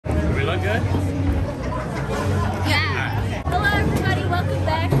good? Yeah. Okay. Hello everybody, welcome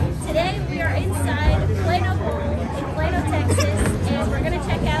back. Today we are inside Plano in Plano, Texas, and we're gonna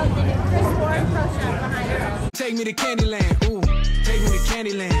check out the new Chris Warren Pro Shop behind us. Take me to Candyland, ooh, take me to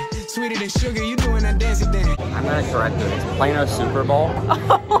Candyland. Sweeter than sugar, you doing that dancey dance. I'm gonna correct it. It's Plano Super Bowl.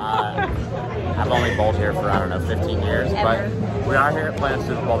 I've only bowled here for, I don't know, 15 years, but we are here at Plano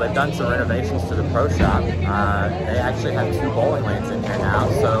Super Bowl. They've done some renovations to the Pro Shop. They actually have 2 bowling lanes in here now,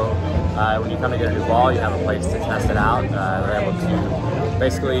 so when you come to get a new ball, you have a place to test it out. They're able to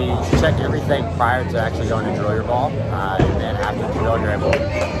basically check everything prior to actually going to drill your ball, and then after you go, you're able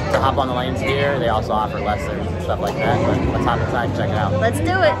to hop on the lanes gear. They also offer lessons and stuff like that, but let's hop inside and check it out. Let's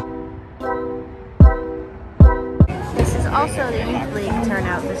do it! This is also the youth league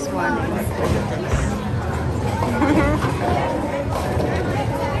turnout this morning.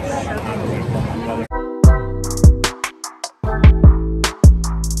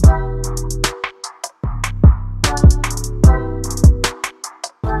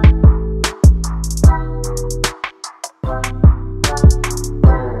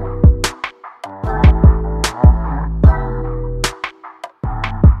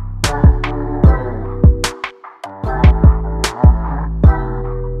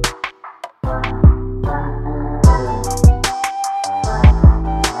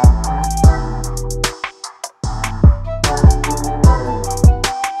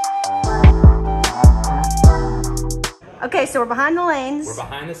 Okay, so we're behind the lanes. We're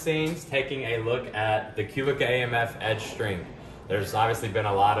behind the scenes taking a look at the Cubica AMF Edge String. There's obviously been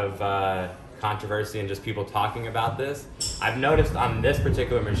a lot of controversy and just people talking about this. I've noticed on this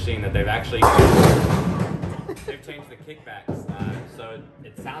particular machine that they've actually changed the kickbacks. So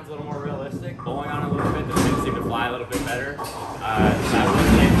it sounds a little more realistic. Bowling on a little bit, the pins seem to fly a little bit better.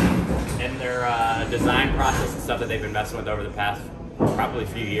 In their design process and stuff that they've been messing with over the past probably a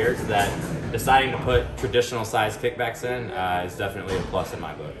few years, that deciding to put traditional size kickbacks in is definitely a plus in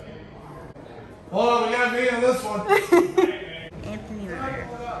my book. Hold on, we got me on this one. Anthony Ryder,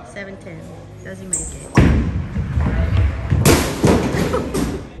 710. Does he make it?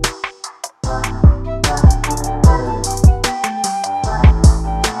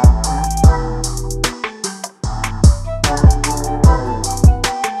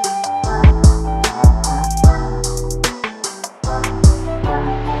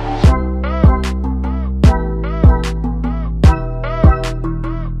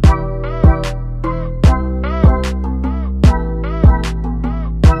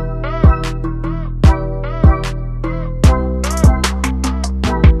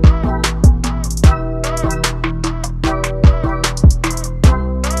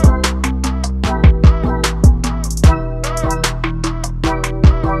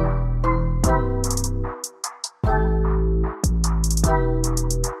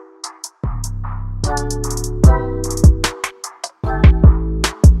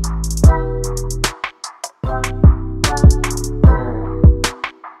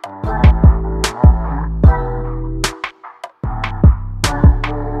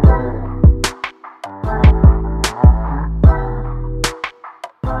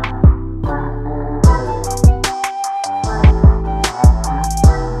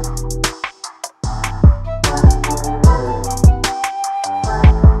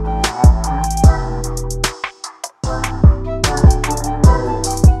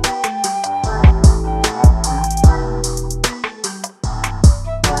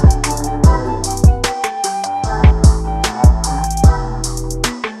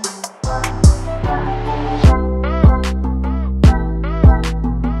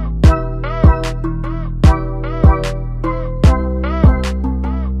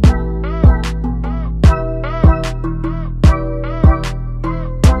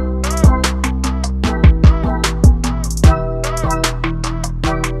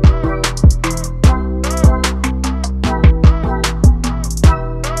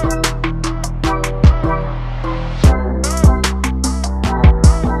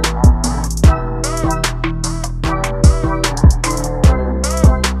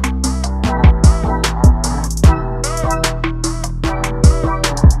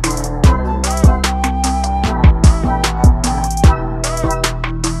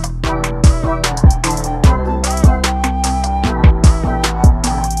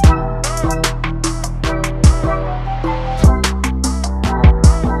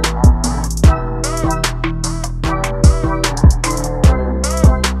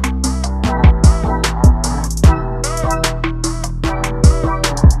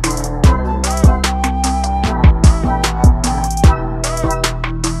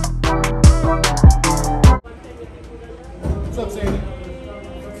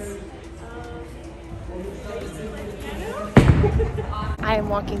 I am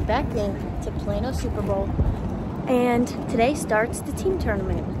walking back into Plano Super Bowl, and today starts the team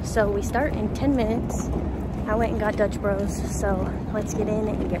tournament. So we start in 10 minutes. I went and got Dutch Bros, so let's get in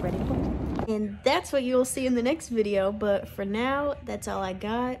and get ready to play. And that's what you'll see in the next video, but for now, that's all I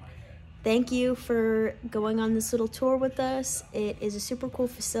got. Thank you for going on this little tour with us. It is a super cool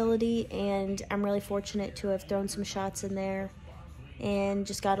facility, and I'm really fortunate to have thrown some shots in there and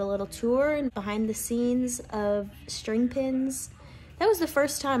just got a little tour and behind the scenes of string pins. That was the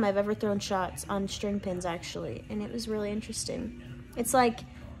first time I've ever thrown shots on string pins, actually, and it was really interesting. It's like,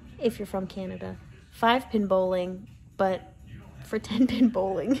 if you're from Canada, 5-pin bowling, but for 10-pin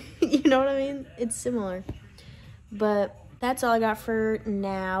bowling. You know what I mean? It's similar. But that's all I got for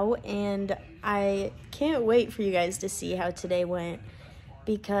now, and I can't wait for you guys to see how today went,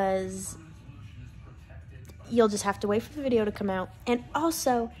 because you'll just have to wait for the video to come out. And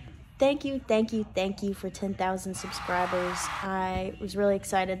also, thank you for 10,000 subscribers. I was really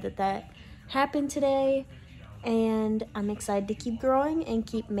excited that that happened today, and I'm excited to keep growing and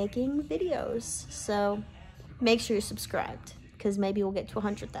keep making videos. So make sure you're subscribed, because maybe we'll get to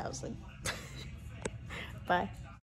 100,000. Bye.